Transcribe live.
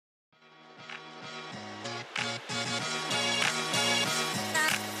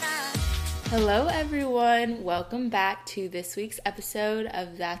Hello, everyone. Welcome back to this week's episode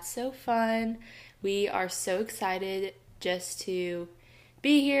of That's So Fun. We are so excited just to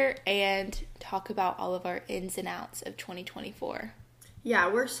be here and talk about all of our ins and outs of 2024. Yeah,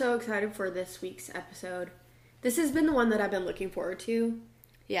 we're so excited for this week's episode. This has been the one that I've been looking forward to.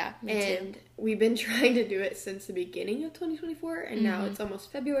 Yeah, me and we've been trying to do it since the beginning of 2024, and now it's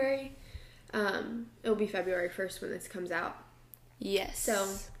almost February. It'll be February 1st when this comes out. Yes. So,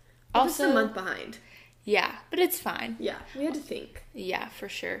 also just a month behind. Yeah, but it's fine. Yeah, we had to think. Yeah, for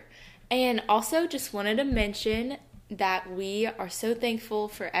sure. And also just wanted to mention that we are so thankful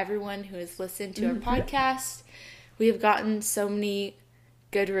for everyone who has listened to our podcast. We have gotten so many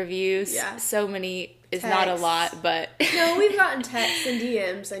good reviews. Yeah. So many is Texts. not a lot, but... No, we've gotten texts and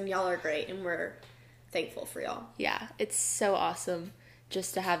DMs, and y'all are great, and we're thankful for y'all. Yeah, it's so awesome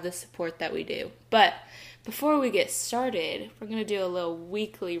just to have the support that we do. But before we get started, we're going to do a little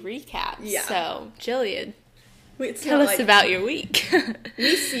weekly recap. Yeah. So, Jillian, It's tell us about your week.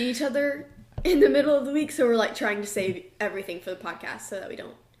 We see each other in the middle of the week, so we're, trying to save everything for the podcast so that we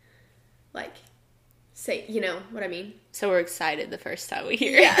don't, say, you know what I mean? So we're excited the first time we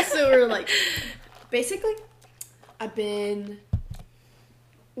hear it. Yeah, so we're basically, I've been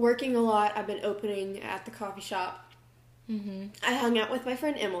working a lot. I've been opening at the coffee shop. Mm-hmm. I hung out with my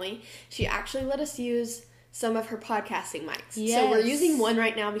friend Emily. She actually let us use some of her podcasting mics. Yes. So we're using one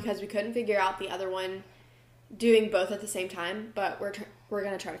right now because we couldn't figure out the other one doing both at the same time, but we're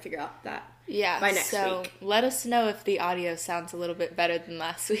going to try to figure out that by next week. Let us know if the audio sounds a little bit better than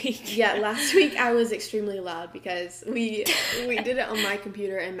last week. Yeah, last week I was extremely loud because we did it on my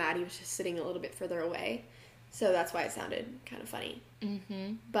computer and Maddie was just sitting a little bit further away. So that's why it sounded kind of funny.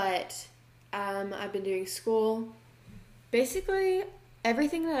 Mm-hmm. But I've been doing school. Basically,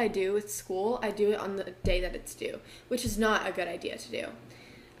 everything that I do with school, I do it on the day that it's due, which is not a good idea to do.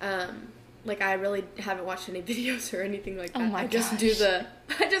 I really haven't watched any videos or anything like that. Oh my I just do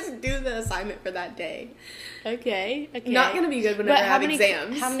the assignment for that day. Okay. Not going to be good whenever I have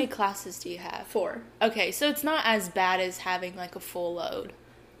exams. How many classes do you have? 4. Okay, so it's not as bad as having a full load.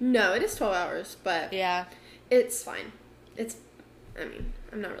 No, it is 12 hours, but yeah, it's fine.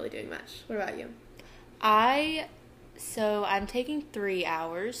 I'm not really doing much. What about you? I'm taking 3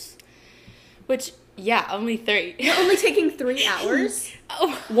 hours, which, yeah, only 3. You're only taking 3 hours?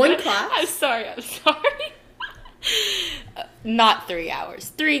 Oh, one class? I'm sorry. Not 3 hours.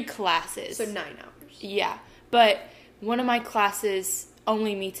 3 classes. So 9 hours. Yeah, but one of my classes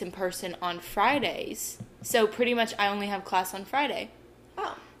only meets in person on Fridays, so pretty much I only have class on Friday.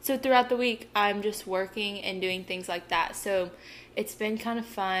 Oh. So throughout the week, I'm just working and doing things like that. So it's been kind of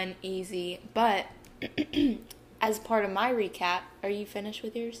fun, easy, but as part of my recap, are you finished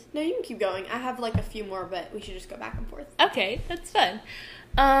with yours? No, you can keep going. I have a few more, but we should just go back and forth. Okay, that's fun.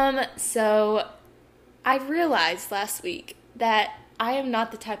 So I realized last week that I am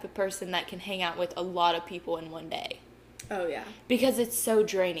not the type of person that can hang out with a lot of people in one day. Oh, yeah. Because it's so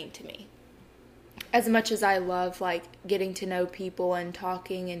draining to me. As much as I love, getting to know people and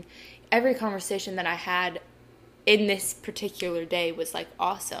talking, and every conversation that I had in this particular day was,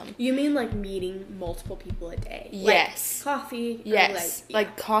 awesome. You mean, meeting multiple people a day? Yes. Coffee? Yes.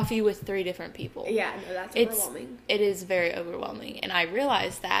 Coffee with 3 different people. Yeah, no, that's overwhelming. It is very overwhelming, and I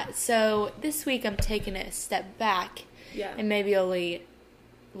realized that. So, this week I'm taking it a step back. Yeah. And maybe only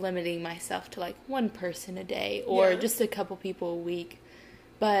limiting myself to, one person a day, or just a couple people a week.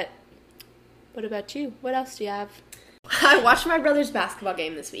 But what about you? What else do you have? I watched my brother's basketball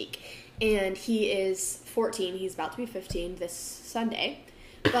game this week, and he is 14. He's about to be 15 this Sunday.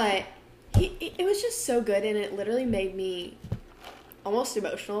 But it was just so good, and it literally made me almost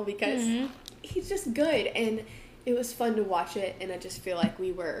emotional because he's just good, and it was fun to watch it, and I just feel like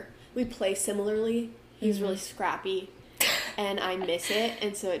we play similarly. He's really scrappy, and I miss it,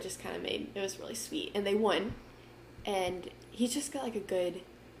 and so it just kind of it was really sweet. And they won, and he's just got a good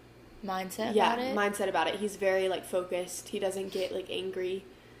mindset about it. Mindset about it. He's very focused. He doesn't get angry,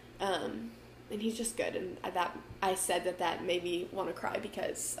 and he's just good. And I said that made me want to cry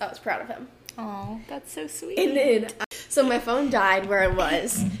because I was proud of him. Oh, that's so sweet. And then so my phone died where I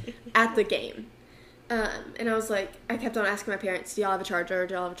was at the game, and I was I kept on asking my parents, "Do y'all have a charger?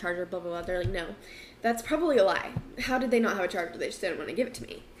 Do y'all have a charger?" Blah blah blah. They're like, "No." That's probably a lie. How did they not have a charger? They just didn't want to give it to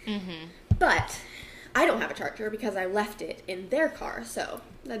me. Mm-hmm. But I don't have a charger because I left it in their car, so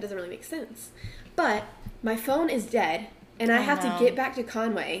that doesn't really make sense. But my phone is dead, and I have to get back to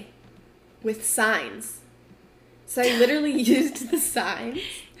Conway with signs. So I literally used the signs,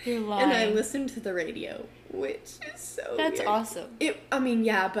 You're lying. and I listened to the radio, which is so That's weird. awesome.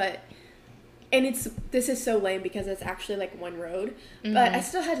 But And this is so lame because it's actually like one road, but I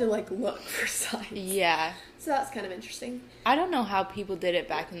still had to like look for signs. Yeah. So that's kind of interesting. I don't know how people did it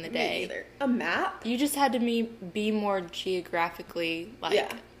back in the Me day. neither. A map? You just had to be more geographically,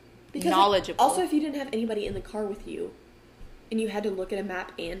 like, because knowledgeable. Also, if you didn't have anybody in the car with you, and you had to look at a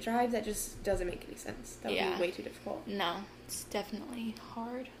map and drive, that just doesn't make any sense. That would be way too difficult. No, it's definitely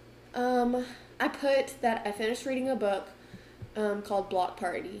hard. I put that I finished reading a book called Block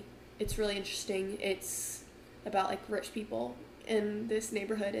Party. It's really interesting. It's about like rich people in this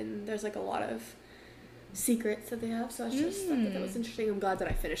neighborhood, and there's like a lot of secrets that they have. So I just thought that was interesting. I'm glad that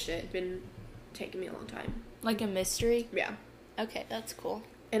I finished it. It's been taking me a long time. Like a mystery? Yeah. Okay, that's cool.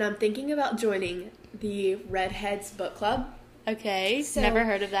 And I'm thinking about joining the Redheads book club. Okay, So, never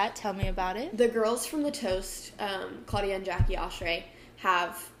heard of that. Tell me about it. The girls from The Toast, Claudia and Jackie Oshray,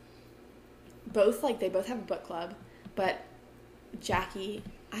 have both, like, they both have a book club, but Jackie,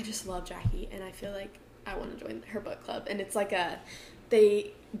 I just love Jackie, and I feel like I want to join her book club. And it's like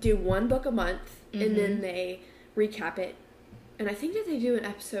they do one book a month, and then they recap it. And I think that they do an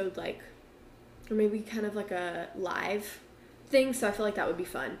episode, like, or maybe kind of like a live thing, so I feel like that would be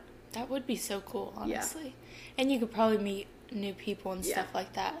fun. That would be so cool, honestly. Yeah. And you could probably meet new people and stuff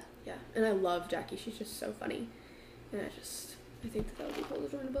like that. Yeah, and I love Jackie. She's just so funny. And I think that would be cool to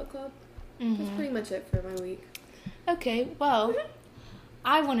join a book club. That's pretty much it for my week. Okay, well,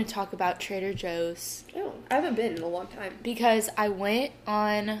 I want to talk about Trader Joe's. Oh, I haven't been in a long time. Because I went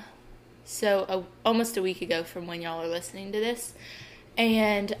on, almost a week ago from when y'all are listening to this,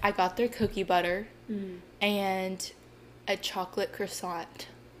 and I got their cookie butter and a chocolate croissant.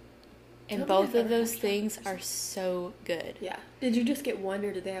 And both of those things are so good. Yeah. Did you just get one,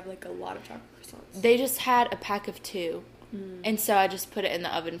 or did they have like a lot of chocolate croissants? They just had a pack of 2. And so I just put it in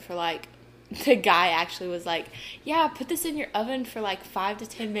the oven for like, the guy actually was like, yeah, put this in your oven for like 5 to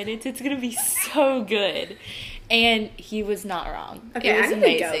 10 minutes. It's going to be so good. And he was not wrong. Okay, it was I need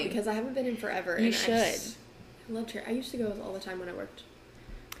amazing. to go because I haven't been in forever. You should. I loved her. I used to go all the time when I worked.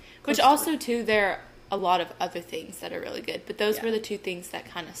 Which also, too, there are a lot of other things that are really good. But those were the 2 things that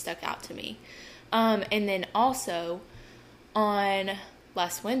kind of stuck out to me. And then also, on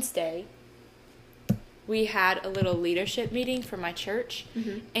last Wednesday, we had a little leadership meeting for my church,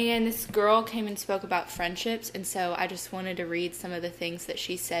 and this girl came and spoke about friendships, and so I just wanted to read some of the things that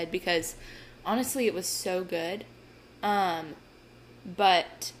she said, because honestly it was so good.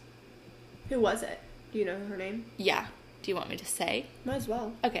 But who was it? Do you know her name? Yeah. Do you want me to say? Might as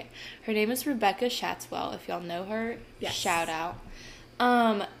well. Okay. Her name is Rebecca Shatswell. If y'all know her, shout out.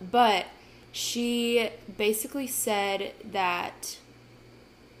 But she basically said that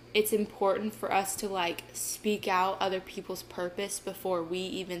it's important for us to, like, speak out other people's purpose before we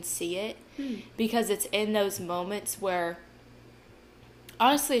even see it. Because it's in those moments where,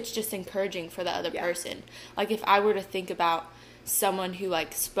 honestly, it's just encouraging for the other person. Like, if I were to think about someone who,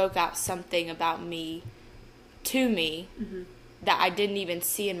 like, spoke out something about me to me that I didn't even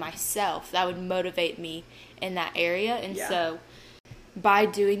see in myself, that would motivate me in that area. And so, by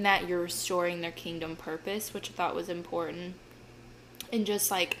doing that, you're restoring their kingdom purpose, which I thought was important. And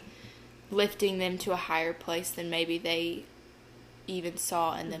just, like, lifting them to a higher place than maybe they even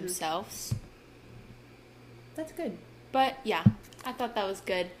saw in themselves. That's good. But, yeah, I thought that was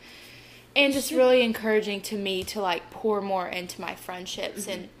good. And just really encouraging to me to, like, pour more into my friendships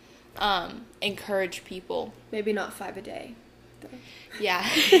and encourage people. Maybe not 5 a day. Though. Yeah,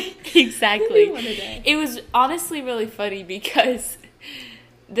 exactly. Maybe 1 a day. It was honestly really funny because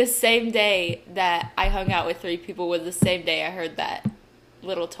the same day that I hung out with 3 people was the same day I heard that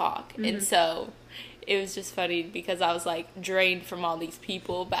little talk. And so it was just funny because I was like drained from all these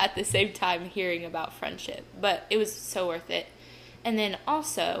people, but at the same time hearing about friendship. But it was so worth it. And then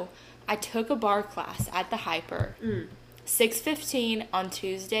also, I took a bar class at the Hyper. 6:15 on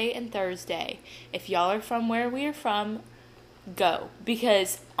Tuesday and Thursday. If y'all are from where we are from, go.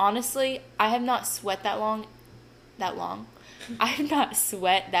 Because honestly, I have not sweat that long. I have not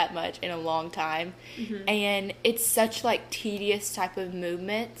sweat that much in a long time. And it's such like tedious type of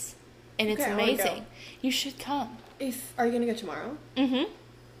movements. And it's amazing. You should come. Are you going to go tomorrow?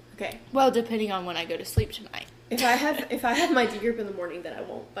 Okay. Well, depending on when I go to sleep tonight. If I have my D group in the morning, then I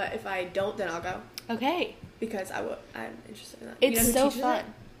won't. But if I don't, then I'll go. Okay. Because I'm interested in that. It's you know so fun. It?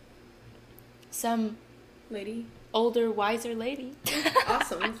 Some lady. Older, wiser lady.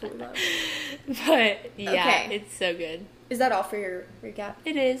 Awesome. That's what we love. But, yeah, it's so good. Is that all for your recap?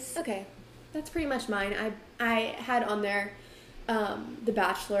 It is. Okay. That's pretty much mine. I had on there The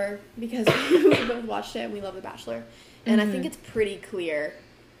Bachelor because we both watched it and we love The Bachelor. And I think it's pretty clear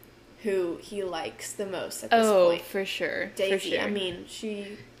who he likes the most at this point. For sure. Daisy. For sure. I mean,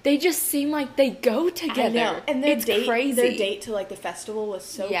 they just seem like they go together. I know. And their date, crazy. Their date to like the festival was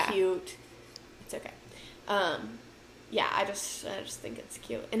so cute. It's okay. Yeah, I just think it's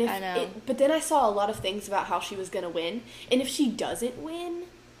cute. And I know. But then I saw a lot of things about how she was gonna win, and if she doesn't win,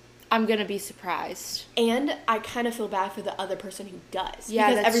 I'm gonna be surprised. And I kind of feel bad for the other person who does. Yeah,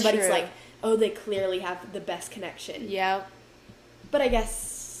 because that's everybody's true. like, oh, they clearly have the best connection. Yeah. But I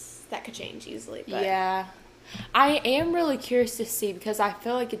guess that could change easily. But. Yeah. I am really curious to see, because I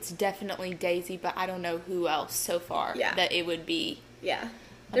feel like it's definitely Daisy, but I don't know who else so far that it would be. Yeah.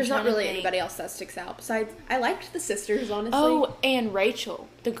 There's not really anybody else that sticks out. Besides, I liked the sisters, honestly. Oh, and Rachel,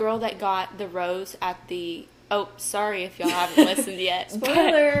 the girl that got the rose at the... Oh, sorry if y'all haven't listened yet.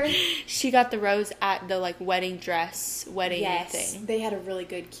 Spoiler! She got the rose at the, like, wedding yes, thing. They had a really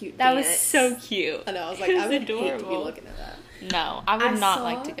good, cute That dance. was so cute. I know, I was like, I would hate to be looking at that. No, I would not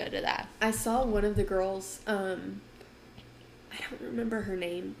like to go to that. I saw one of the girls, I don't remember her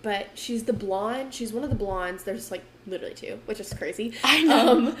name, but she's the blonde. She's one of the blondes. There's like literally two, which is crazy. I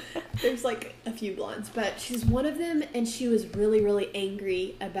know. There's like a few blondes, but she's one of them, and she was really, really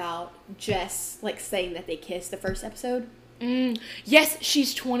angry about Jess like saying that they kissed the first episode. Yes,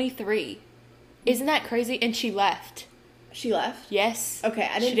 she's 23. Isn't that crazy? And she left. She left? Yes. Okay,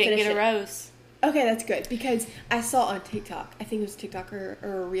 I didn't She didn't finish get a it. rose. Okay, that's good, because I saw on TikTok, I think it was TikTok or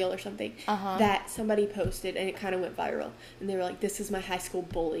a reel or something, that somebody posted, and it kind of went viral, and they were like, this is my high school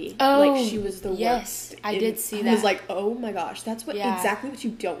bully. Oh, like, she was the yes, worst. I did see that. I was like, oh my gosh, that's exactly what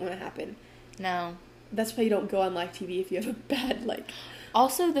you don't want to happen. No. That's why you don't go on live TV if you have a bad,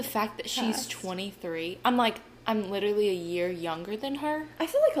 Also, the fact that she's past. 23, I'm literally a year younger than her. I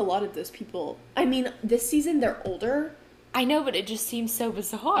feel like a lot of those people, I mean, this season they're older. I know, but it just seems so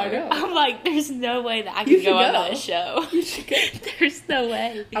bizarre. I know. I'm like, there's no way that I You could should go on go. that show. You should go. There's no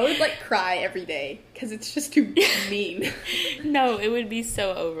way. I would, cry every day, because it's just too mean. No, it would be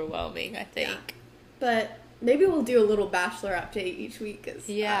so overwhelming, I think. Yeah. But maybe we'll do a little Bachelor update each week, because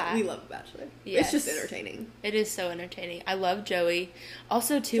we love Bachelor. Yes. It's just entertaining. It is so entertaining. I love Joey.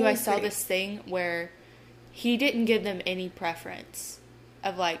 Also, too, Joey's I saw great. this thing where he didn't give them any preference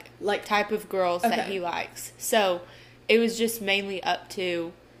of, like type of girls that he likes. So it was just mainly up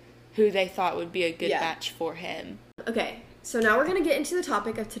to who they thought would be a good match for him. Okay, so now we're going to get into the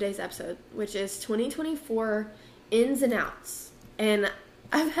topic of today's episode, which is 2024 ins and outs. And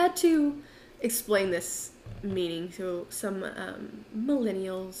I've had to explain this meaning to some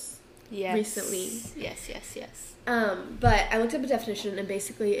millennials recently. Yes. But I looked up a definition, and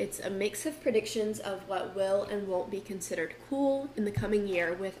basically it's a mix of predictions of what will and won't be considered cool in the coming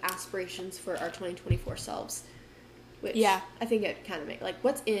year with aspirations for our 2024 selves. Which I think it kind of makes,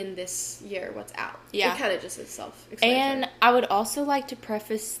 what's in this year, what's out. Yeah. It kind of just is self-explanatory. And I would also like to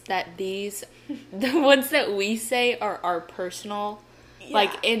preface that the ones that we say are our personal,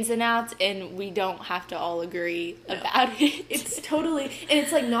 ins and outs, and we don't have to all agree about it. It's totally, and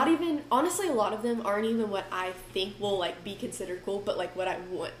it's, not even, honestly, a lot of them aren't even what I think will, be considered cool, but, what I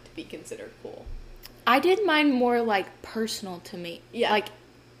want to be considered cool. I did mine more, personal to me. Yeah.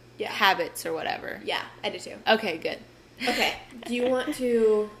 Habits or whatever. Yeah, I did too. Okay, good. Okay, do you want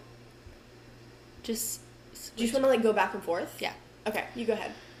to... Do you just want to, go back and forth? Yeah. Okay, you go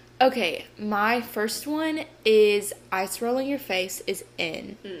ahead. Okay, my first one is ice rolling your face is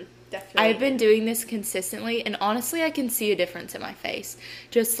in. Definitely. I've been doing this consistently, and honestly, I can see a difference in my face.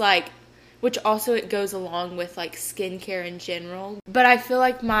 Just, which also it goes along with, skincare in general. But I feel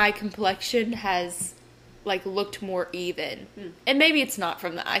like my complexion has... looked more even. And maybe it's not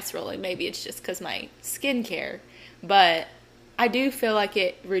from the ice rolling. Maybe it's just because my skincare. But I do feel like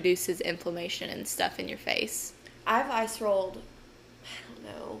it reduces inflammation and stuff in your face. I've ice rolled, I don't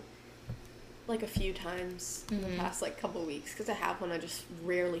know, a few times in the past, couple weeks. Because I have one, I just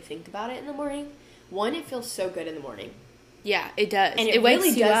rarely think about it in the morning. One, it feels so good in the morning. Yeah, it does. And it wakes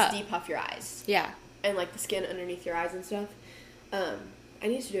really you does up. depuff your eyes. Yeah. And, the skin underneath your eyes and stuff. I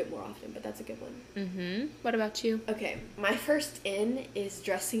need to do it more often, but that's a good one. Mm-hmm. What about you? Okay, my first in is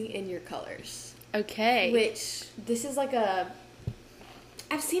dressing in your colors. Okay. Which, this is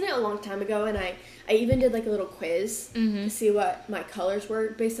I've seen it a long time ago, and I even did a little quiz to see what my colors were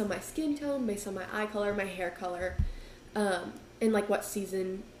based on my skin tone, based on my eye color, my hair color, and what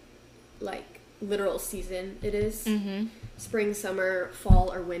season, literal season it is. Mm-hmm. Spring, summer,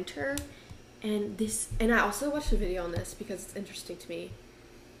 fall, or winter. And I also watched a video on this because it's interesting to me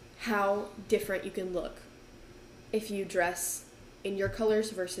how different you can look if you dress in your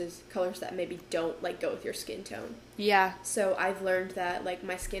colors versus colors that maybe don't go with your skin tone. Yeah. So I've learned that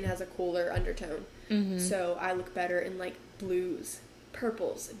my skin has a cooler undertone. Mm-hmm. So I look better in blues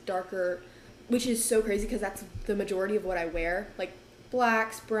purples, darker, which is so crazy because that's the majority of what I wear. Like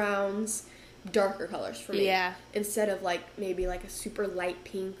blacks, browns, darker colors for me. Yeah. Instead of like maybe like a super light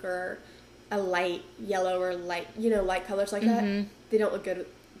pink or a light yellow or light, you know, light colors like that. They don't look good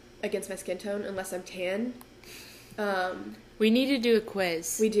against my skin tone unless I'm tan. We need to do a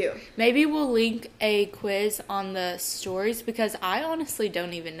quiz. We do. Maybe we'll link a quiz on the stories because I honestly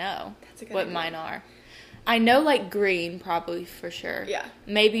don't even know what mine are. I know like green probably for sure. Yeah.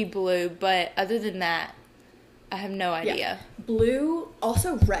 Maybe blue, but other than that, I have no idea. Yeah. Blue,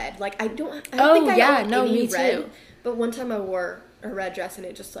 also red. Like I don't think I own any me red. too. But one time I wore a red dress and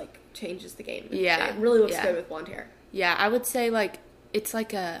it just like changes the game. Yeah. It really looks good with blonde hair. Yeah, I would say like it's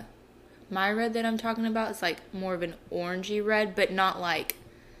like my red that I'm talking about is like more of an orangey red, but not like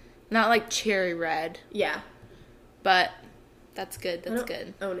cherry red. Yeah. But that's good. That's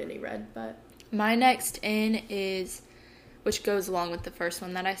good. I don't own any red, but my next in is, which goes along with the first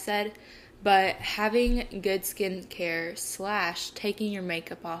one that I said, but having good skincare / taking your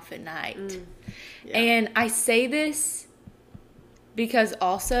makeup off at night. Yeah. And I say this because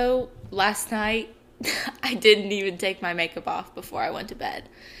also last night I didn't even take my makeup off before I went to bed.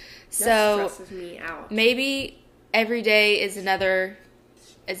 That stresses me out. Maybe every day is another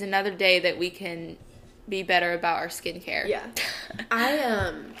day that we can be better about our skincare. Yeah.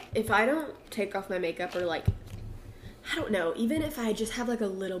 If I don't take off my makeup or like, I don't know, even if I just have like a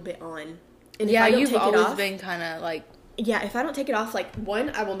little bit on. And yeah, if I don't you've take always it off, been kind of like. Yeah, if I don't take it off, like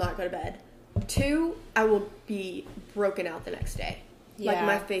 1, I will not go to bed. 2, I will be broken out the next day. Yeah. Like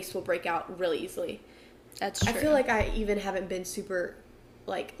my face will break out really easily. That's true. I feel like I even haven't been super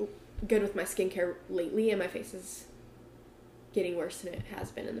like good with my skincare lately, and my face is getting worse than it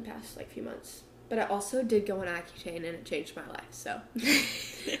has been in the past like few months. But I also did go on Accutane and it changed my life, so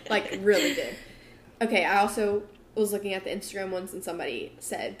like really did. Okay, I also was looking at the Instagram ones and somebody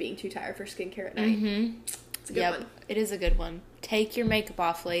said being too tired for skincare at night. It's a good one. It is a good one. Take your makeup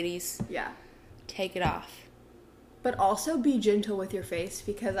off, ladies. Yeah. Take it off. But also be gentle with your face,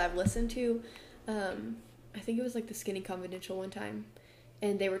 because I've listened to, I think it was like the Skinny Confidential one time,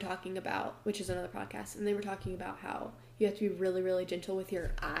 and they were talking about, which is another podcast, and they were talking about how you have to be really, really gentle with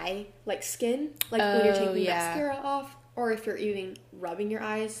your eye, like skin, like when you're taking mascara off, or if you're even rubbing your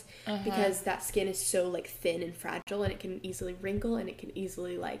eyes, because that skin is so like thin and fragile, and it can easily wrinkle, and it can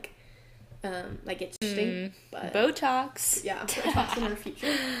easily like get sting. But Botox. Yeah, Botox in our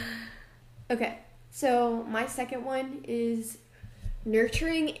future. Okay, so my second one is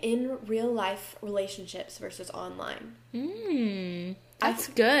nurturing in real life relationships versus online. That's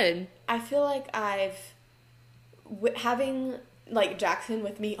good. I feel like having like Jackson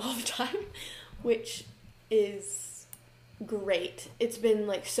with me all the time, which is great. It's been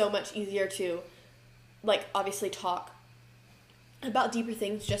like so much easier to like obviously talk about deeper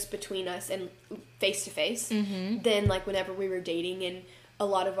things just between us and face to face than like whenever we were dating, and a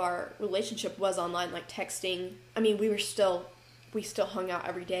lot of our relationship was online, like texting. I mean, we still hung out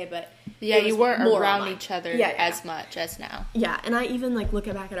every day, but you weren't around online. Each other as much as now. Yeah, and I even like look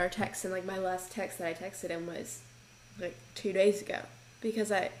back at our texts, and like my last text that I texted him was like 2 days ago,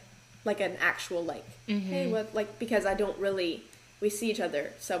 because I like an actual like hey, what, like, because we see each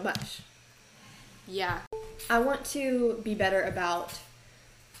other so much. Yeah. I want to be better about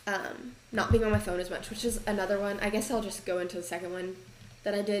not being on my phone as much, which is another one. I guess I'll just go into the second one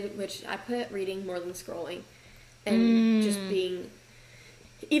that I did, which I put reading more than scrolling. And just being,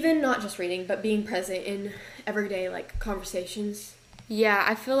 even not just reading, but being present in everyday, like, conversations. Yeah,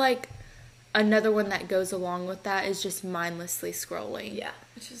 I feel like another one that goes along with that is just mindlessly scrolling. Yeah,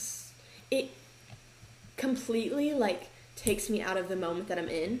 it completely, like, takes me out of the moment that I'm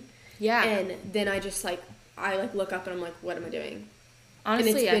in. Yeah. And then I just, like, look up and I'm like, what am I doing?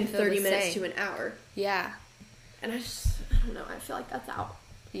 Honestly, and it's been 30 minutes to an hour. Yeah. And I don't know, I feel like that's out.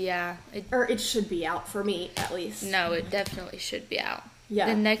 Yeah. Or it should be out for me, at least. No, it definitely should be out. Yeah.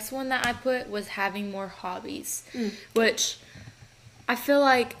 The next one that I put was having more hobbies, which I feel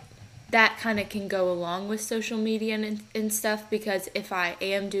like that kind of can go along with social media and stuff, because if I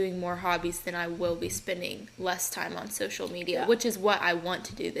am doing more hobbies, then I will be spending less time on social media, which is what I want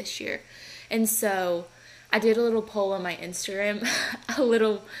to do this year. And so I did a little poll on my Instagram a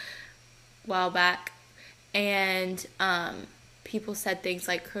little while back, and people said things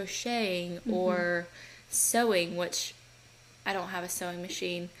like crocheting or sewing, which I don't have a sewing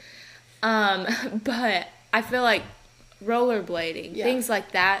machine. But I feel like rollerblading, things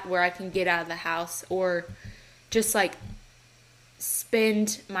like that, where I can get out of the house or just like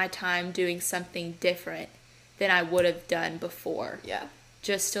spend my time doing something different than I would have done before. Yeah.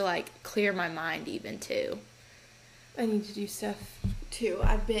 Just to like clear my mind even too. I need to do stuff too.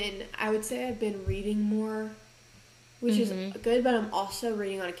 I would say I've been reading more, which is good, but I'm also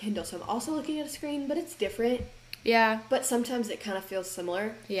reading on a Kindle, so I'm also looking at a screen, but it's different. Yeah. But sometimes it kind of feels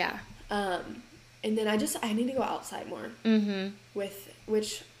similar. Yeah. And then I need to go outside more.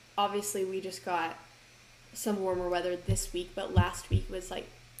 Which obviously we just got some warmer weather this week, but last week was like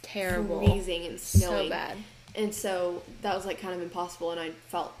terrible, freezing and snowing. So bad. And so that was like kind of impossible, and I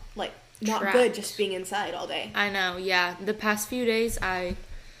felt like not trapped. good just being inside all day. I know, yeah. The past few days I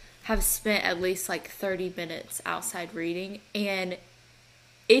have spent at least like 30 minutes outside reading, and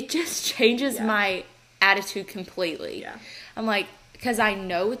it just changes my attitude completely. Yeah. I'm like, because I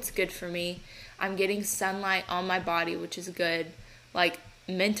know it's good for me. I'm getting sunlight on my body, which is good, like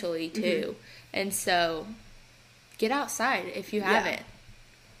mentally too. And so get outside if you haven't.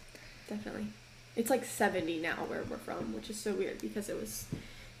 Definitely. It's like 70 now where we're from, which is so weird because it was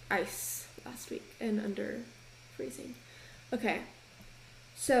ice last week and under freezing. Okay.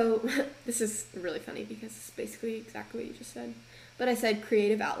 So this is really funny because it's basically exactly what you just said. But I said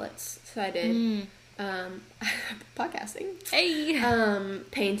creative outlets. So I did podcasting. Hey.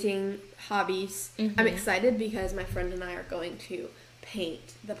 Painting, hobbies. I'm excited because my friend and I are going to paint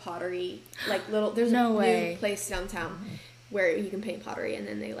the pottery. Like there's a new place downtown where you can paint pottery, and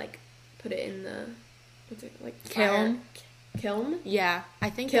then they like put it in the what's it like kiln? Kiln? Yeah, I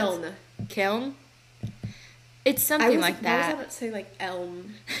think kiln. Kiln. It's something like that. I was about to say like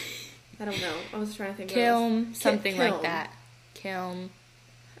elm. I don't know. I was trying to think. Kiln, something like that. Kiln.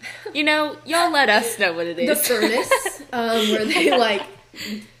 You know, y'all let us know what it is. The furnace, where they like,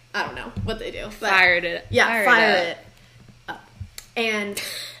 I don't know what they do. But fire it up. And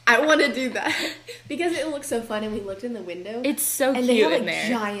I want to do that because it looks so fun, and we looked in the window. It's so and cute they have, like, in there.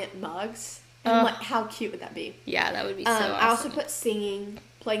 Giant mugs. And I'm like, how cute would that be? Yeah, that would be so awesome. I also put singing,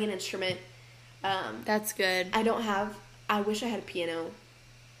 playing an instrument. That's good. I wish I had a piano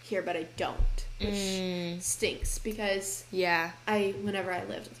here, but I don't, which stinks because whenever I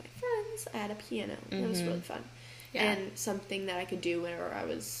lived with my friends, I had a piano. It was really fun. Yeah. And something that I could do whenever I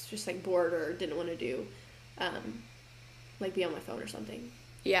was just like bored or didn't want to do, like be on my phone or something.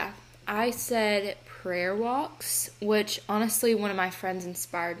 Yeah. I said prayer walks, which honestly one of my friends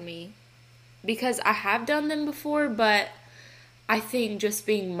inspired me because I have done them before, but I think just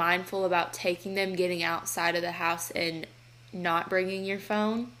being mindful about taking them, getting outside of the house and not bringing your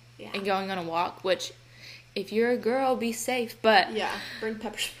phone and going on a walk, which if you're a girl, be safe, but bring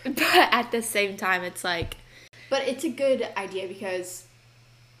pepper spray. But at the same time, it's like, but it's a good idea because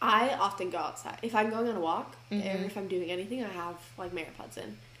I often go outside. If I'm going on a walk or if I'm doing anything, I have like my AirPods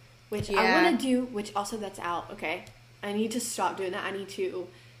in, which I want to do, which also that's out. Okay. I need to stop doing that. I need to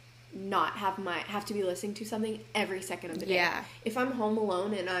not have to be listening to something every second of the day. Yeah. If I'm home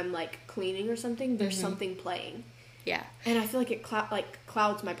alone and I'm like cleaning or something, there's something playing. Yeah. And I feel like it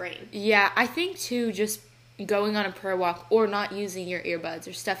clouds my brain. Yeah, I think too, just going on a prayer walk or not using your earbuds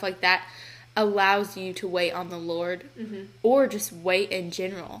or stuff like that allows you to wait on the Lord or just wait in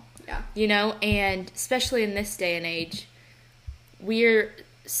general. Yeah. You know, and especially in this day and age, we're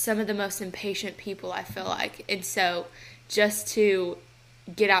some of the most impatient people, I feel like. And so just to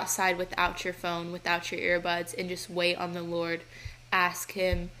get outside without your phone, without your earbuds, and just wait on the Lord, ask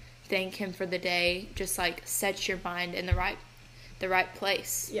Him, thank Him for the day, just like set your mind in the right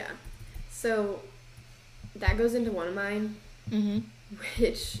place. Yeah. So that goes into one of mine,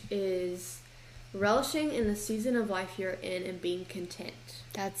 which is relishing in the season of life you're in and being content.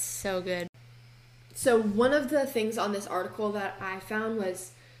 That's so good. So one of the things on this article that I found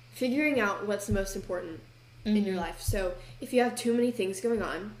was figuring out what's the most important in your life. So if you have too many things going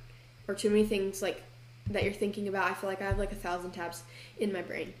on or too many things like that you're thinking about, I feel like I have like 1,000 tabs in my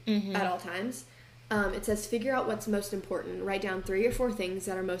brain at all times. It says figure out what's most important. Write down 3 or 4 things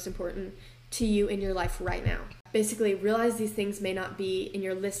that are most important to you in your life right now. Basically, realize these things may not be in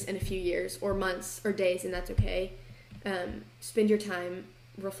your list in a few years or months or days, and that's okay. Spend your time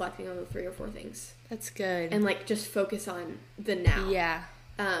reflecting on the 3 or 4 things. That's good. And like just focus on the now. Yeah.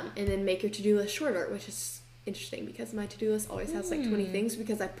 And then make your to-do list shorter, which is interesting because my to-do list always has like 20 things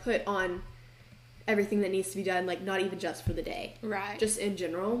because I put on everything that needs to be done, like not even just for the day. Right. Just in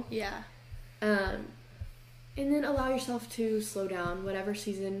general. Yeah. And then allow yourself to slow down. Whatever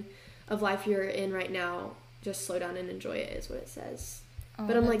season of life you're in right now, just slow down and enjoy it is what it says. Oh,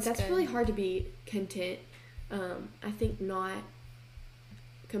 but I'm like, that's really hard to be content. I think not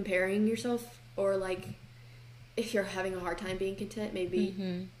comparing yourself or like if you're having a hard time being content,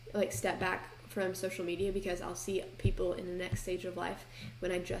 maybe like step back from social media because I'll see people in the next stage of life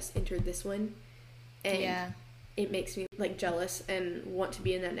when I just entered this one. And it makes me like jealous and want to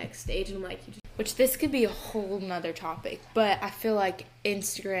be in that next stage. And I'm like, which this could be a whole nother topic, but I feel like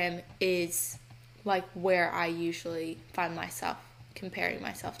Instagram is like where I usually find myself comparing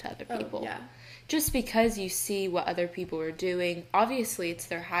myself to other people. Oh, yeah. Just because you see what other people are doing, obviously it's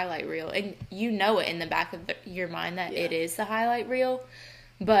their highlight reel, and you know it in the back of your mind that it is the highlight reel,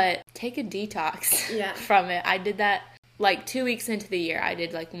 but take a detox from it. I did that like 2 weeks into the year. I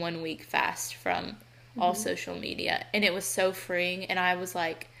did like 1 week fast from all social media, and it was so freeing, and I was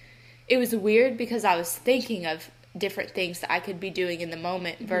like, it was weird because I was thinking of different things that I could be doing in the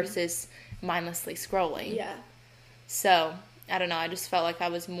moment versus mindlessly scrolling. Yeah. So, I don't know, I just felt like I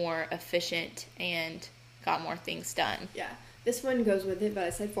was more efficient and got more things done. Yeah. This one goes with it, but I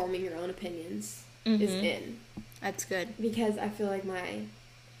said forming your own opinions is in. That's good. Because I feel like my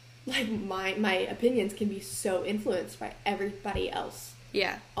opinions can be so influenced by everybody else.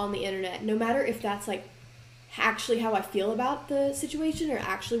 Yeah. On the internet. No matter if that's like actually how I feel about the situation or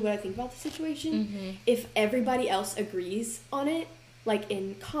actually what I think about the situation. If everybody else agrees on it, like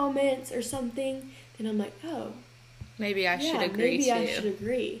in comments or something, then I'm like, oh, maybe I should agree too. Maybe I should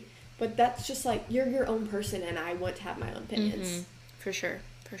agree. But that's just like, you're your own person, and I want to have my own opinions. For sure.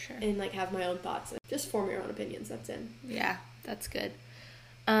 And like have my own thoughts. Just form your own opinions. That's in. Yeah, that's good.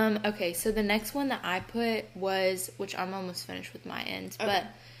 Okay, so the next one that I put was, which I'm almost finished with my ends, but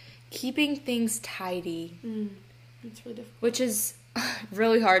keeping things tidy. It's really difficult. Which is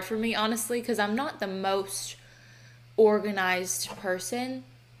really hard for me, honestly, because I'm not the most organized person,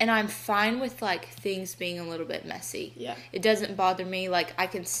 and I'm fine with like things being a little bit messy. Yeah. It doesn't bother me. Like, I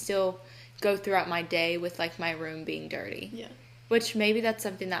can still go throughout my day with like my room being dirty. Yeah. Which maybe that's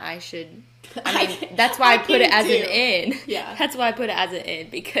something that I should, I mean, that's why I put it as an in. Yeah. That's why I put it as an in,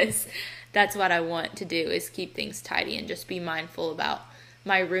 because that's what I want to do, is keep things tidy and just be mindful about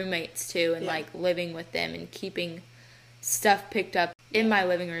my roommates too, and like living with them and keeping stuff picked up in my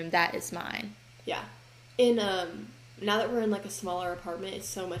living room that is mine. Yeah. In now that we're in like a smaller apartment, it's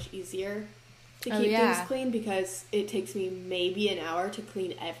so much easier to keep things clean, because it takes me maybe an hour to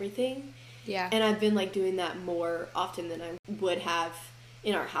clean everything. Yeah. And I've been like doing that more often than I would have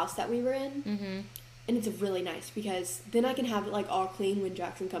in our house that we were in. And it's really nice, because then I can have it like all clean when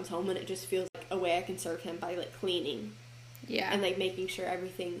Jackson comes home, and it just feels like a way I can serve him by like cleaning. Yeah. And like making sure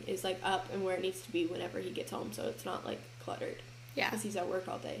everything is like up and where it needs to be whenever he gets home, so it's not like cluttered. Yeah. Because he's at work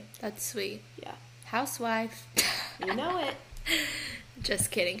all day. That's sweet. Yeah. Housewife. You know it.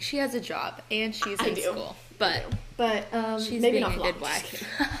 Just kidding. She has a job and she's in school. But she's maybe being not a good wife.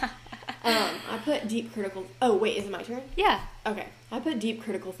 I put deep critical... Oh, wait, is it my turn? Yeah. Okay. I put deep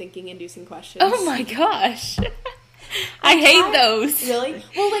critical thinking inducing questions. Oh my gosh. I hate those. Really?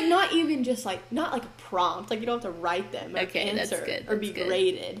 Well, like, not even just, like, not like a prompt. Like, you don't have to write them or answer that's good. or be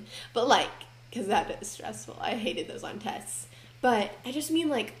graded. But, like, because that is stressful. I hated those on tests. But I just mean,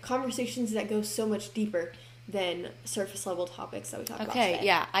 like, conversations that go so much deeper than surface level topics that we talk about today. Okay,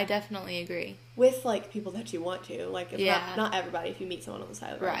 yeah, I definitely agree. With, like, people that you want to. Like, if Yeah. not everybody. If you meet someone on the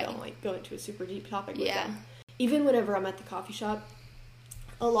side of the road, Right. don't, like, go into a super deep topic with Yeah. them. Even whenever I'm at the coffee shop,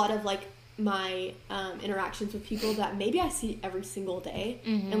 a lot of, like, my interactions with people that maybe I see every single day,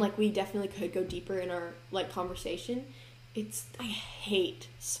 and, like, we definitely could go deeper in our, like, conversation. I hate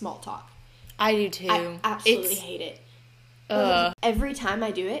small talk. I do too. I absolutely hate it. Every time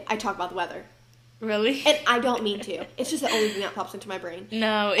I do it, I talk about the weather. Really? And I don't mean to. It's just the only thing that pops into my brain.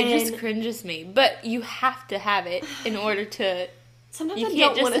 No, it just cringes me. But you have to have it in order to... Sometimes you I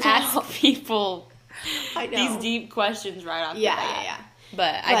can't don't want just to ask people I know. these deep questions right off the bat. Yeah.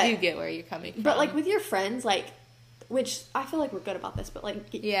 But I do get where you're coming from. But, like, with your friends, like, which I feel like we're good about this, but, like...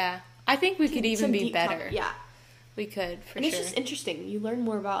 Yeah. I think we could even be better. Yeah. We could, for and sure. It's just interesting. You learn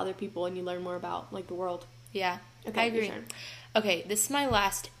more about other people, and you learn more about, like, the world. Yeah. Okay, I agree. your turn. Okay, this is my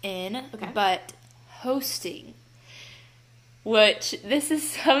last in, Okay. but hosting. Which, this is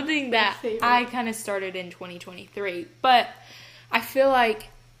something that favorite. I kind of started in 2023. But I feel like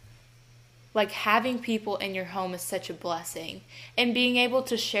having people in your home is such a blessing. And being able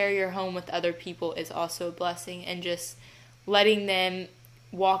to share your home with other people is also a blessing. And just letting them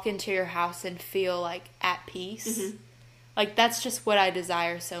walk into your house and feel, like, at peace. Like, that's just what I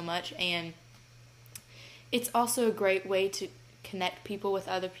desire so much. And it's also a great way to connect people with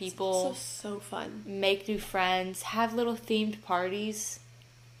other people. It's also so fun. Make new friends. Have little themed parties.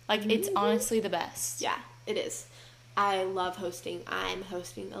 Like, it's honestly the best. Yeah, it is. I love hosting. I'm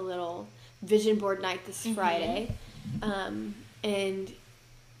hosting a little vision board night this Friday. And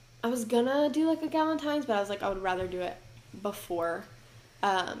I was gonna do, like, a Galentine's, but I was like, I would rather do it before.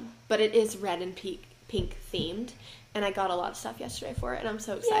 But it is red and pink themed. And I got a lot of stuff yesterday for it, and I'm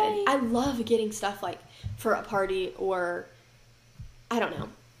so excited. Yay. I love getting stuff, like, for a party or, I don't know.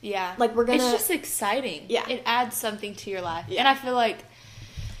 Yeah. Like, we're gonna... It's just exciting. Yeah. It adds something to your life. Yeah. And I feel like,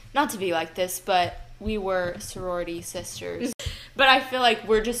 not to be like this, but we were sorority sisters. But I feel like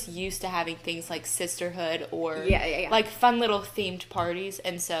we're just used to having things like sisterhood or like fun little themed parties.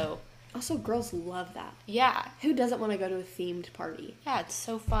 And so... Also, girls love that. Yeah. Who doesn't want to go to a themed party? Yeah, it's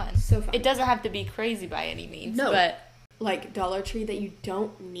so fun. So fun. It doesn't have to be crazy by any means. No. But like Dollar Tree that you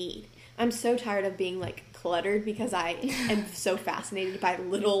don't need. I'm so tired of being like cluttered because I am so fascinated by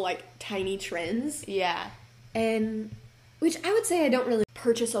little like tiny trends. yeah. And which I would say I don't really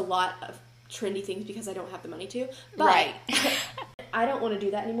purchase a lot of trendy things because I don't have the money to. But Right. I don't want to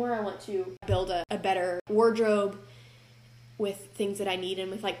do that anymore. I want to build a better wardrobe with things that I need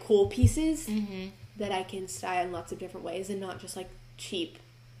and with like cool pieces that I can style in lots of different ways and not just like cheap,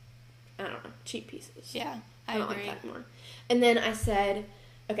 I don't know, cheap pieces. Yeah, I don't agree. like that anymore. And then I said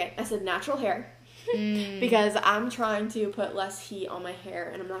natural hair because I'm trying to put less heat on my hair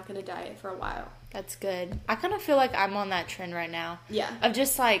and I'm not going to dye it for a while. That's good. I kind of feel like I'm on that trend right now. Yeah. Of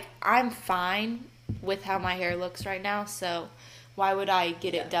just like, I'm fine with how my hair looks right now, so why would I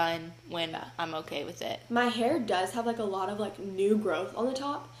get it done when I'm okay with it? My hair does have like a lot of like new growth on the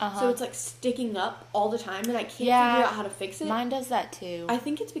top, so it's like sticking up all the time and I can't figure out how to fix it. Mine does that too. I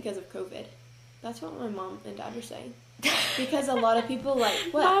think it's because of COVID. That's what my mom and dad were saying. Because a lot of people like,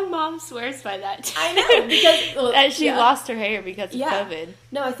 what? My mom swears by that too. I know, because that she lost her hair because of COVID.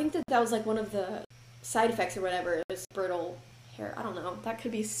 No, I think that was like one of the side effects or whatever. It was brittle hair. I don't know. That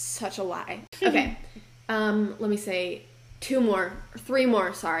could be such a lie. Okay. Let me say 3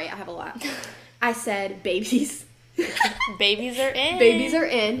 more. Sorry, I have a lot. I said babies. Babies are in. Babies are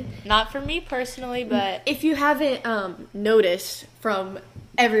in. Not for me personally, but... If you haven't noticed from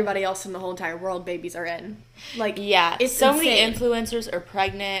everybody else in the whole entire world, babies are in. Like, yeah, it's so insane. many influencers are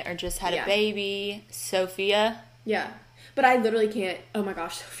pregnant or just had a baby. Sophia. Yeah. But I literally can't... Oh my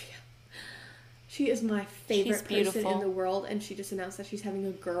gosh, Sophia. She is my favorite person in the world, and she just announced that she's having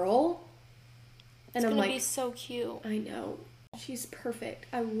a girl. And It's I'm gonna like, be so cute. I know. She's perfect.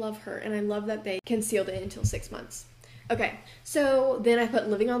 I love her, and I love that they concealed it until 6 months. Okay, so then I put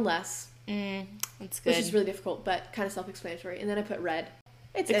living on less. That's good. Which is really difficult, but kind of self-explanatory. And then I put red.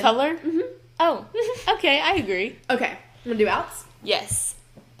 It's the color? Mm-hmm. Oh, okay, I agree. Okay, I'm gonna do outs? Yes.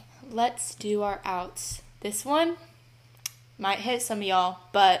 Let's do our outs. This one might hit some of y'all,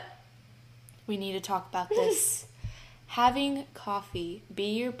 but we need to talk about this. Having coffee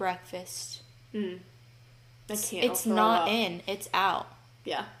be your breakfast. I can't. It's not in. It's out.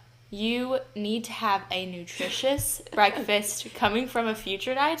 Yeah. You need to have a nutritious breakfast coming from a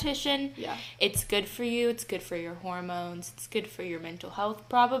future dietitian. Yeah. It's good for you. It's good for your hormones. It's good for your mental health,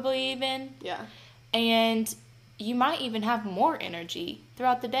 probably even. Yeah. And you might even have more energy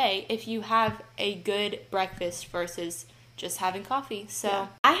throughout the day if you have a good breakfast versus just having coffee. So yeah.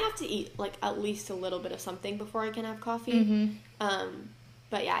 I have to eat like at least a little bit of something before I can have coffee.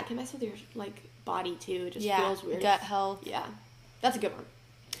 But yeah, I can mess with your like body too. It just feels weird. Gut health. Yeah. That's a good one.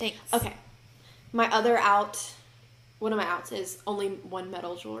 Thanks. Okay. My other out, one of my outs is only one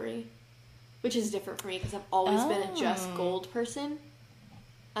metal jewelry, which is different for me because I've always been a just gold person.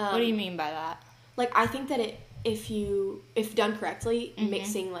 What do you mean by that? Like, I think that if done correctly,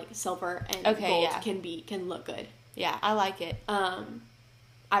 mixing like silver and gold can look good. Yeah, I like it.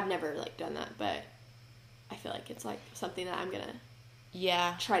 I've never like done that, but I feel like it's like something that I'm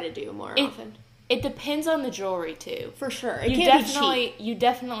gonna try to do more often. It depends on the jewelry too. For sure. You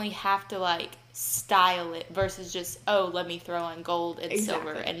definitely have to like style it versus just, let me throw on gold and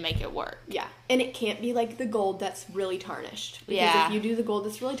silver and make it work. Yeah. And it can't be like the gold that's really tarnished. Because if you do the gold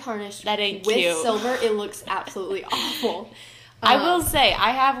that's really tarnished that ain't with cute. Silver, it looks absolutely awful. I will say,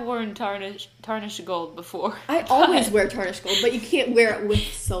 I have worn tarnished gold before. I always wear tarnished gold, but you can't wear it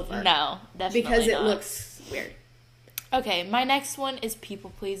with silver. No, definitely because it not. looks weird. Okay, my next one is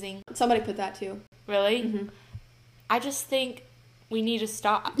people-pleasing. Somebody put that too. Really? Mm-hmm. I just think we need to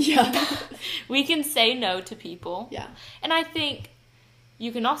stop. Yeah. We can say no to people. Yeah. And I think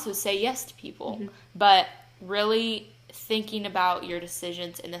you can also say yes to people. But really thinking about your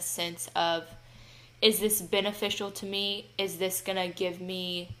decisions in the sense of, is this beneficial to me? Is this going to give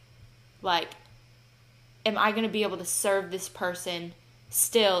me, like, am I going to be able to serve this person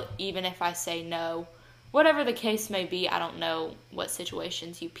still even if I say no? Whatever the case may be, I don't know what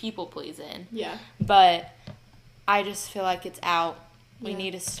situations you people please in. Yeah. But I just feel like it's out. We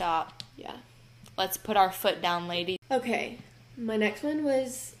need to stop. Yeah. Let's put our foot down, lady. Okay. My next one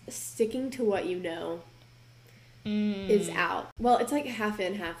was sticking to what you know is out. Well, it's like half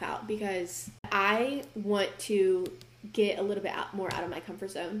in, half out because I want to get a little bit more out of my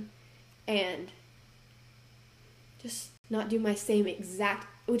comfort zone and just not do my same exact...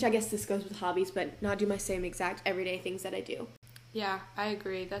 which I guess this goes with hobbies, but not do my same exact everyday things that I do. Yeah, I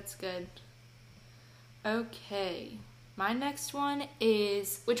agree. That's good. Okay. My next one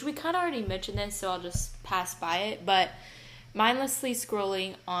is, which we kind of already mentioned this, so I'll just pass by it, but mindlessly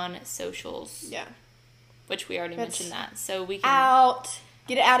scrolling on socials. Yeah. Which we already mentioned that. So we can... Out.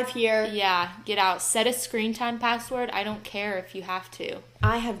 Get it out of here. Yeah, get out. Set a screen time password. I don't care if you have to.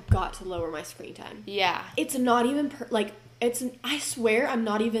 I have got to lower my screen time. Yeah. It's not even, I swear I'm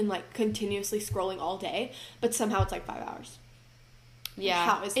not even, like, continuously scrolling all day, but somehow it's, like, 5 hours. Yeah.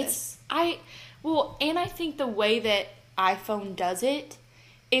 How is this? And I think the way that iPhone does it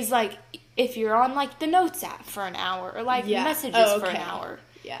is, like, if you're on, like, the Notes app for an hour or, like, messages for an hour.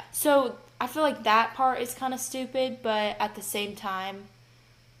 Yeah. So I feel like that part is kind of stupid, but at the same time,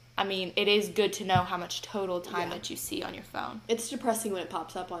 I mean, it is good to know how much total time that you see on your phone. It's depressing when it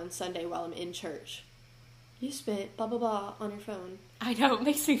pops up on Sunday while I'm in church. You spent blah, blah, blah on your phone. I know. It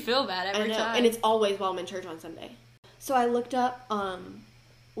makes me feel bad every time. And it's always while I'm in church on Sunday. So I looked up,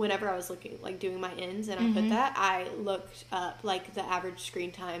 whenever I was looking, like, doing my ends, and I put that, I looked up, like, the average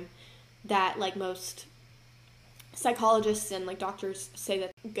screen time that, like, most psychologists and, like, doctors say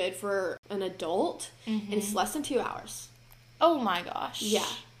that's good for an adult, and it's less than 2 hours. Oh, my gosh. Yeah.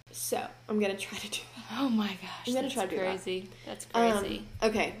 So, I'm going to try to do that. Oh, my gosh. I'm going to try to do that. Crazy. That's crazy.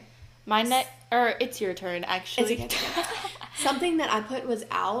 Okay. It's your turn, actually. It's okay. Something that I put was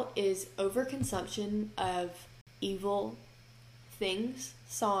out is overconsumption of evil things,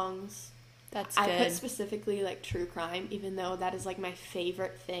 songs. That's good. I put specifically, like, true crime, even though that is, like, my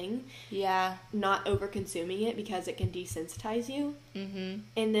favorite thing. Yeah. Not over-consuming it because it can desensitize you. Mm-hmm.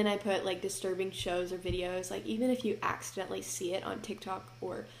 And then I put, like, disturbing shows or videos. Like, even if you accidentally see it on TikTok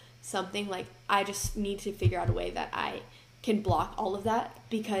or something, like, I just need to figure out a way that I can block all of that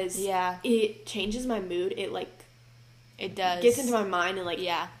because it changes my mood. It, like... It does. Gets into my mind and, like,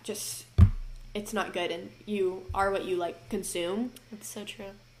 just... It's not good, and you are what you, like, consume. That's so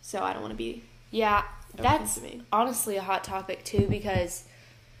true. So I don't want to be... Yeah, that's honestly a hot topic, too, because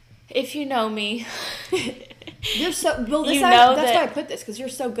if you know me... You're so... Well, that's why I put this, because you're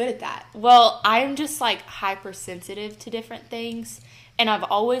so good at that. Well, I'm just, like, hypersensitive to different things, and I've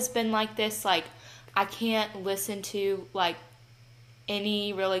always been like this. Like, I can't listen to, like,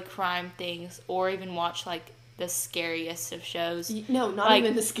 any really crime things or even watch, like, the scariest of shows. No, not like,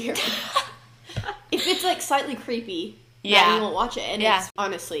 even the scariest. If it's, like, slightly creepy, you won't watch it. And it's,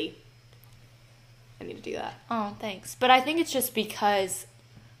 honestly, I need to do that. Oh, thanks. But I think it's just because,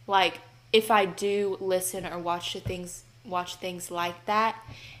 like, if I do listen or watch things like that,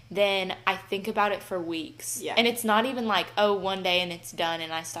 then I think about it for weeks. Yeah. And it's not even like, oh, one day and it's done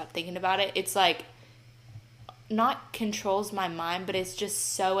and I stop thinking about it. It's like, not controls my mind, but it's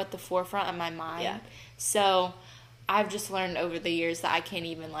just so at the forefront of my mind. Yeah. So I've just learned over the years that I can't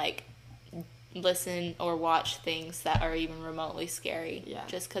even, like, listen or watch things that are even remotely scary. Yeah.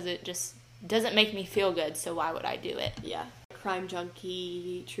 Just because it just doesn't make me feel good, so why would I do it? Yeah. Crime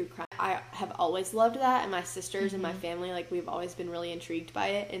junkie, true crime. I have always loved that, and my sisters and my family, like, we've always been really intrigued by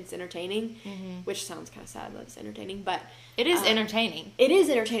it. It's entertaining, which sounds kind of sad that it's entertaining, but... It is entertaining. It is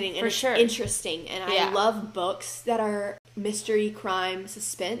entertaining, and for sure. Interesting, and I love books that are mystery, crime,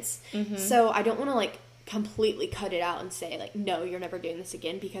 suspense, so I don't want to, like, completely cut it out and say, like, no, you're never doing this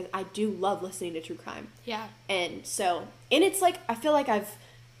again, because I do love listening to true crime. Yeah. And so, and it's, like, I feel like I've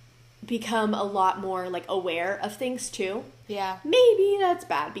become a lot more, like, aware of things, too. Yeah. Maybe that's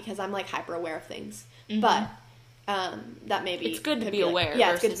bad, because I'm, like, hyper aware of things. But, that may be... It's good to be aware.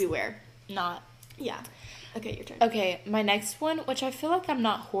 Yeah, it's good to be aware. Not. Yeah. Okay, your turn. Okay, my next one, which I feel like I'm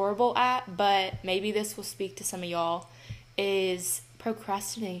not horrible at, but maybe this will speak to some of y'all, is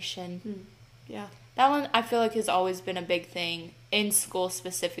procrastination. Yeah. That one, I feel like, has always been a big thing in school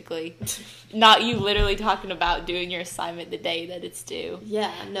specifically. Not you literally talking about doing your assignment the day that it's due.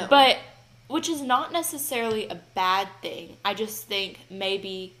 Yeah, no. But, which is not necessarily a bad thing. I just think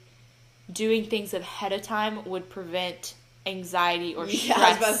maybe doing things ahead of time would prevent anxiety or stress. Yeah, I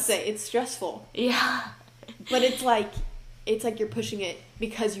was about to say, it's stressful. Yeah. But it's like you're pushing it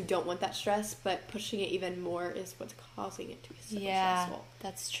because you don't want that stress, but pushing it even more is what's causing it to be so stressful. Yeah,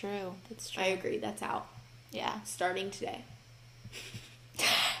 that's true. That's true. I agree. That's out. Yeah. Starting today.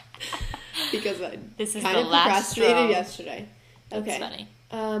 Because I this is kind of procrastinated yesterday. Okay. That's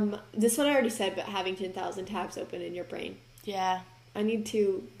funny. This one I already said, but having 10,000 tabs open in your brain. Yeah. I need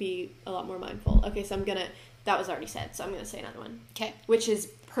to be a lot more mindful. Okay, so that was already said, so I'm going to say another one. Okay. Which is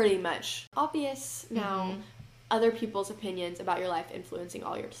pretty much obvious now. Other people's opinions about your life influencing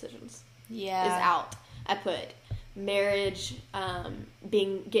all your decisions. Yeah. Is out. I put marriage,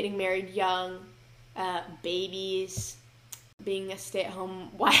 getting married young, babies, being a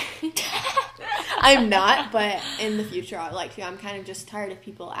stay-at-home wife. I'm not, but in the future I'd like to. I'm kind of just tired of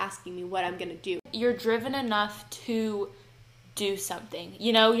people asking me what I'm going to do. You're driven enough to do something.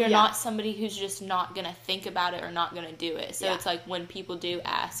 You know, you're not somebody who's just not going to think about it or not going to do it. So it's like when people do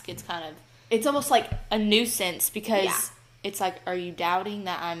ask, it's kind of... It's almost like... a nuisance because it's like, are you doubting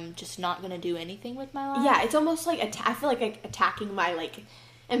that I'm just not going to do anything with my life? Yeah, it's almost like... I feel like attacking my, like...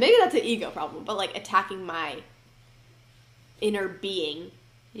 And maybe that's an ego problem, but, like, attacking my inner being.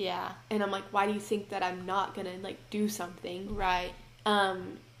 Yeah. And I'm like, why do you think that I'm not going to, like, do something? Right.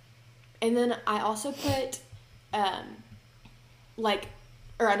 And then I also put, like...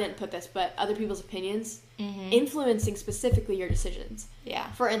 Or I didn't put this, but other people's opinions influencing specifically your decisions. Yeah.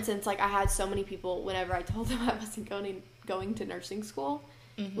 For instance, like, I had so many people, whenever I told them I wasn't going to nursing school,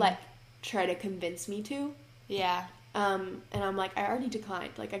 like, try to convince me to. Yeah. And I'm like, I already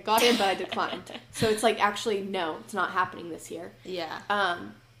declined. Like, I got in, but I declined. So it's like, actually, no, it's not happening this year. Yeah.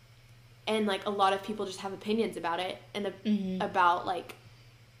 And, like, a lot of people just have opinions about it and about, like,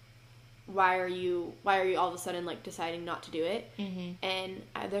 why are you all of a sudden, like, deciding not to do it? And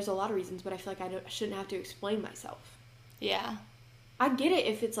there's a lot of reasons, but I feel like I shouldn't have to explain myself. Yeah. I get it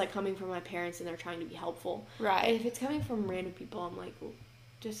if it's, like, coming from my parents and they're trying to be helpful. Right. And if it's coming from random people, I'm like, well,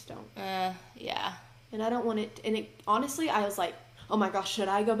 just don't. Yeah. And I don't want it, and honestly, I was like, oh my gosh, should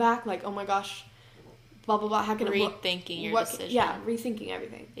I go back? Like, oh my gosh, blah, blah, blah, how can rethinking your decision. Yeah, rethinking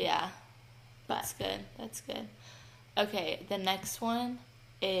everything. Yeah. That's good. Okay, the next one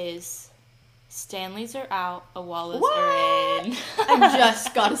is Stanleys are out, Awalas are in. I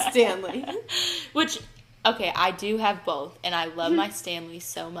just got a Stanley. Which, okay, I do have both, and I love my Stanleys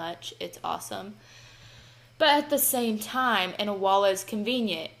so much. It's awesome. But at the same time, an Awala is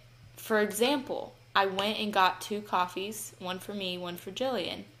convenient. For example, I went and got 2 coffees, one for me, one for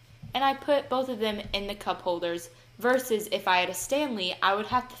Jillian. And I put both of them in the cup holders versus if I had a Stanley, I would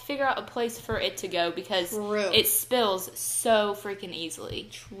have to figure out a place for it to go because it spills so freaking easily.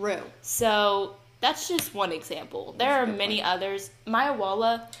 True. So that's just one example. There are many others. My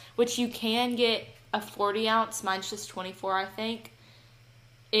Awala, which you can get a 40 ounce, mine's just 24, I think,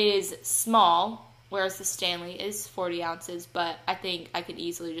 is small. Whereas the Stanley is 40 ounces, but I think I could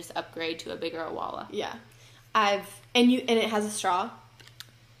easily just upgrade to a bigger Awala. Yeah. And it has a straw?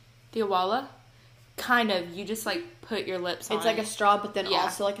 The Awala? Kind of. You just, like, put your lips on it. It's like a straw, but then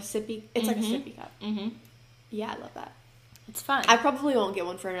also like a sippy... It's like a sippy cup. Yeah, I love that. It's fun. I probably won't get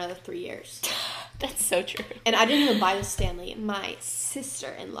one for another 3 years. That's so true. And I didn't even buy the Stanley. My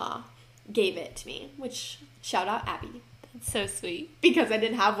sister-in-law gave it to me, which, shout out Abby. So sweet. Because I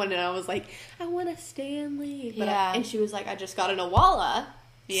didn't have one, and I was like, I want a Stanley. But and she was like, I just got an Awala,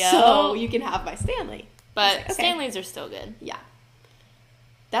 so you can have my Stanley. But like, okay. Stanleys are still good. Yeah.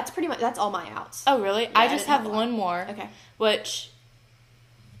 That's all my outs. Oh, really? Yeah, I just have one more. Okay. Which,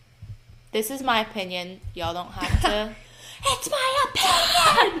 this is my opinion. Y'all don't have to. It's my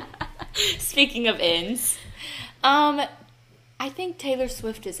opinion! Speaking of ends, I think Taylor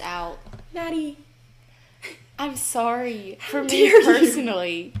Swift is out. Maddie. I'm sorry. For me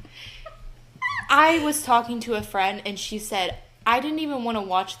personally. I was talking to a friend and she said, I didn't even want to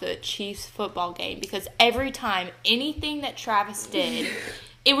watch the Chiefs football game because every time anything that Travis did,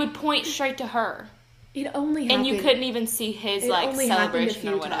 it would point straight to her. It only happened. And you couldn't even see his celebration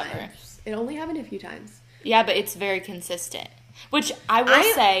or whatever. It only happened a few times. Yeah, but it's very consistent. Which I will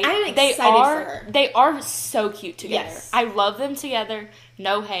say, I'm they are so cute together. Yes. I love them together.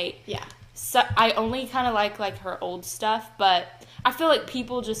 No hate. Yeah. So I only kind of like her old stuff, but I feel like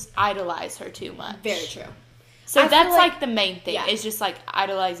people just idolize her too much. Very true. So that's like the main thing. Yeah. Is just like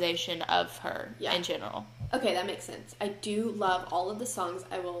idolization of her in general. Okay, that makes sense. I do love all of the songs.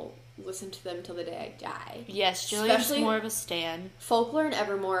 I will listen to them till the day I die. Yes, Jillian's more of a stan. Folklore and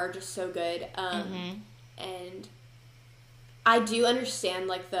Evermore are just so good. And I do understand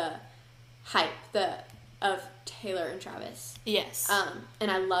like the hype of Taylor and Travis. Yes.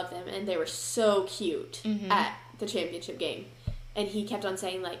 And I love them, and they were so cute at the championship game. And he kept on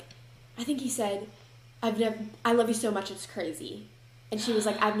saying, like, I think he said, I love you so much, it's crazy. And she was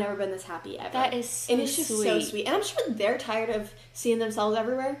like, I've never been this happy ever. That is so sweet. And it's just so sweet. And I'm sure they're tired of seeing themselves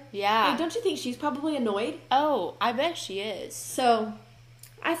everywhere. Yeah. Like, don't you think she's probably annoyed? Oh, I bet she is. So,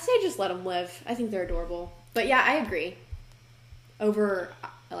 I'd say just let them live. I think they're adorable. But yeah, I agree. Over,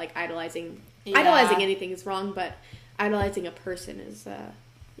 like, idolizing. Yeah. Idolizing anything is wrong, but idolizing a person is,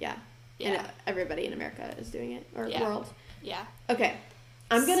 yeah. And everybody in America is doing it. Or world. Yeah. Okay.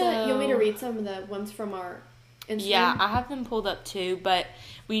 You want me to read some of the ones from our Instagram? Yeah, I have them pulled up too, but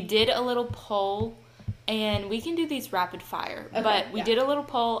we did a little poll, And we can do these rapid fire. Okay, But we yeah. did a little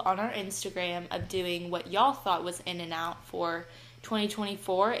poll on our Instagram of doing what y'all thought was in and out for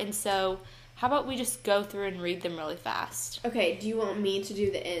 2024. And so how about we just go through and read them really fast? Okay, do you want me to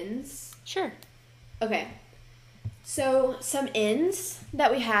do the ins? Sure. Okay. So, some ins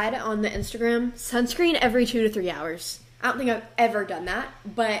that we had on the Instagram. Sunscreen every 2 to 3 hours. I don't think I've ever done that,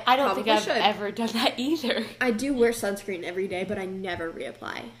 but I don't think I've should. ever done that either. I do wear sunscreen every day, but I never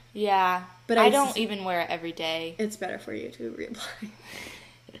reapply. Yeah. But I I don't s- even wear it every day. It's better for you to reapply.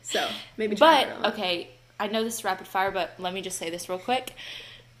 So, maybe try it on. But, okay, I know this is rapid fire, but let me just say this real quick.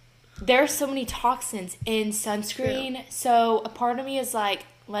 There are so many toxins in sunscreen, True. so a part of me is like,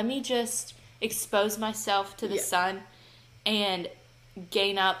 let me just expose myself to the Yeah. sun and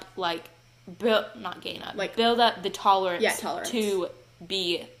gain up, build up the tolerance, Yeah, tolerance. to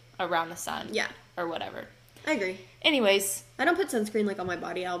be around the sun. Yeah. Or whatever. I agree. Anyways, I don't put sunscreen on my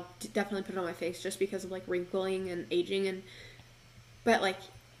body. I'll definitely put it on my face just because of wrinkling and aging but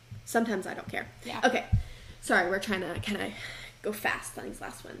sometimes I don't care. Yeah. Okay. Sorry, we're trying to kind of go fast on these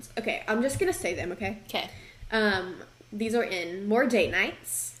last ones. Okay, I'm just going to say them, okay? okay. These are in more date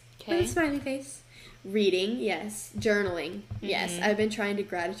nights. Okay. With a smiley face. Reading, yes. Journaling, yes. I've been trying to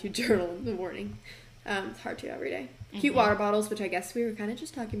gratitude journal in the morning. It's hard to every day. Cute water bottles, which I guess we were kind of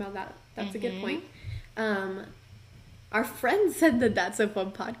just talking about that. That's a good point. Our friend said that That's So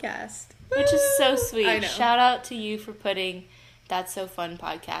Fun podcast. Which is so sweet. I know. Shout out to you for putting That's So Fun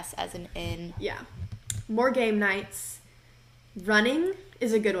podcast as an in. Yeah. More game nights. Running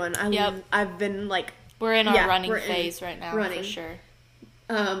is a good one. Yep. I've been We're in our Yeah, running we're in phase right now, for running. sure.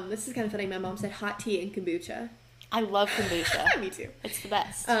 This is kind of funny. My mom said hot tea and kombucha. I love kombucha. Me too. It's the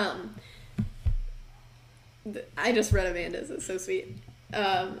best. I just read Amanda's. It's so sweet.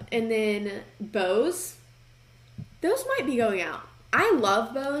 And then bows. Those might be going out. I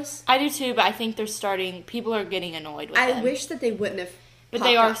love bows. I do too, but I think people are getting annoyed with them. I wish that they wouldn't have. But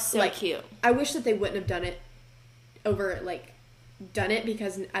they are popped so up. cute. I wish that they wouldn't have done it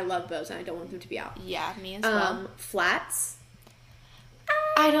because I love bows and I don't want them to be out. Yeah, me as well. Flats.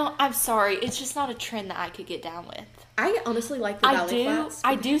 I'm sorry. It's just not a trend that I could get down with. I honestly like the ballet flats.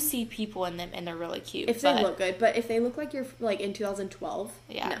 I do see people in them and they're really cute. If they look good, but if they look like you're in 2012,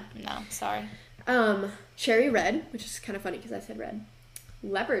 yeah, no, sorry. Cherry red, which is kind of funny because I said red.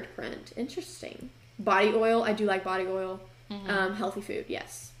 Leopard print, interesting. Body oil, I do like body oil. Healthy food,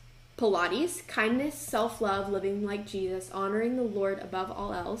 yes. Pilates, kindness, self-love, living like Jesus, honoring the Lord above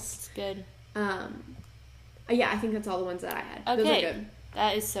all else. It's good. Yeah, I think that's all the ones that I had. Okay. Those are good.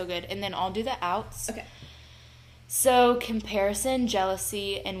 That is so good. And then I'll do the outs. Okay. So, comparison,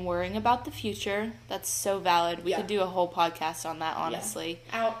 jealousy, and worrying about the future. That's so valid. We Yeah. could do a whole podcast on that, honestly.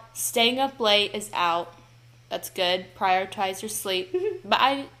 Yeah. Out. Staying up late is out. That's good. Prioritize your sleep.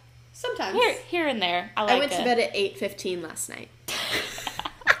 But Sometimes. here and there, I like I went it. to bed at 8:15 last night.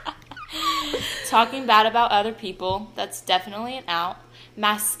 Talking bad about other people, that's definitely an out.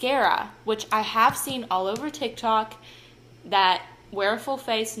 Mascara, which I have seen all over TikTok, that wear a full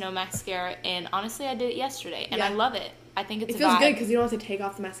face, no mascara, and honestly, I did it yesterday, and I Yeah. love it. I think it's It a feels vibe. good because you don't have to take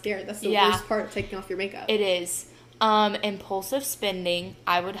off the mascara. That's the Yeah. worst part of taking off your makeup. It is. Impulsive spending,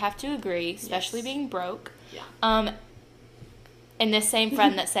 I would have to agree, especially Yes. being broke. Yeah. And this same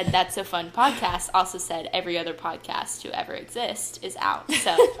friend that said That's So Fun podcast also said every other podcast to ever exist is out.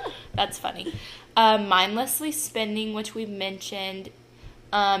 So that's funny. Mindlessly spending, which we've mentioned.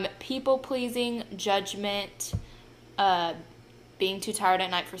 People pleasing, judgment, being too tired at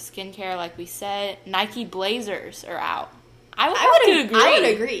night for skincare, like we said. Nike Blazers are out. I would agree. I would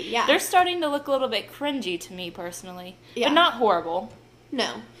agree, yeah. They're starting to look a little bit cringy to me personally. Yeah. But not horrible.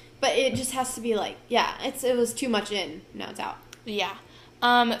 No. But it just has to be it was too much in. Now it's out. Yeah.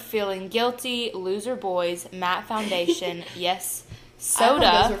 Feeling guilty, loser boys, matte foundation, yes. Soda.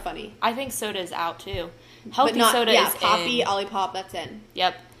 I thought those were funny. I think soda is out too. Healthy But not, soda yeah, is Poppy, in. Olipop, that's in.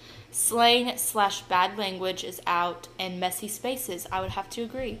 Yep. Slang / bad language is out, and messy spaces. I would have to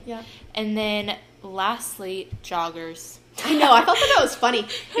agree. Yeah. And then lastly, joggers. I know, I thought that was funny.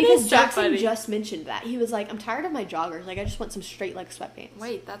 Because is so Jackson funny. just mentioned that. He was like, I'm tired of my joggers. I just want some straight leg sweatpants.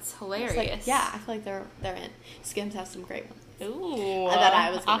 Wait, that's It's hilarious. yeah, I feel like they're in. Skims has some great ones. Ooh. That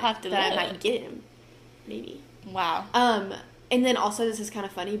I was I'll gonna- have to that look. I might get him. Maybe. Wow. And then also this is kind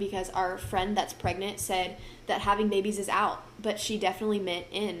of funny because our friend that's pregnant said that having babies is out, but she definitely meant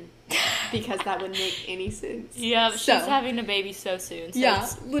in because that wouldn't make any sense. Yeah, So- she's having a baby so soon. So Yeah,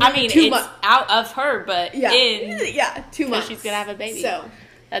 it's- I literally mean, 2 it's months. out of her, but Yeah. in. Yeah, 2 months. she's gonna have a baby. So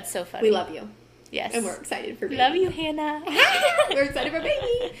That's so funny. we love you. Yes. And we're excited for baby. Love you, Hannah. We're excited for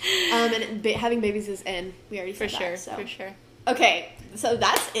baby. And having babies is in. We already For said sure, that. So for sure. Okay, so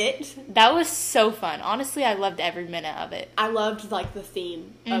that's it. That was so fun. Honestly, I loved every minute of it. I loved, like, the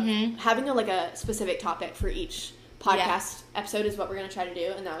theme of having, a specific topic for each podcast episode is what we're going to try to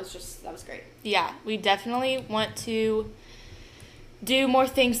do, and that was great. Yeah, we definitely want to do more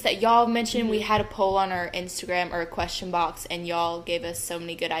things that y'all mentioned. We had a poll on our Instagram or a question box, and y'all gave us so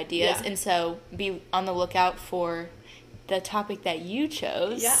many good ideas. Yeah. And so be on the lookout for the topic that you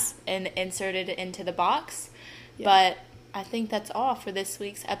chose and inserted it into the box. Yeah. But I think that's all for this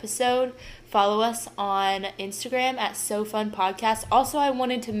week's episode. Follow us on Instagram at SoFunPodcast. Also, I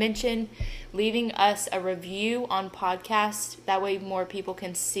wanted to mention leaving us a review on podcast. That way more people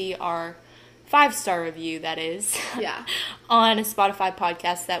can see our 5-star review, that is, on a Spotify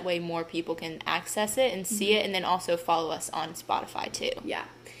podcast. That way more people can access it and see it, and then also follow us on Spotify too. Yeah.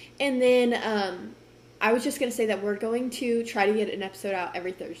 And then I was just going to say that we're going to try to get an episode out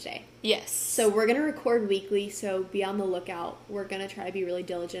every Thursday. Yes. So we're going to record weekly, so be on the lookout. We're going to try to be really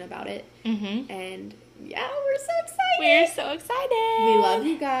diligent about it. Mm-hmm. And yeah, we're so excited. We're so excited. We love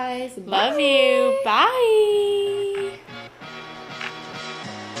you guys. Bye. Love you. Bye.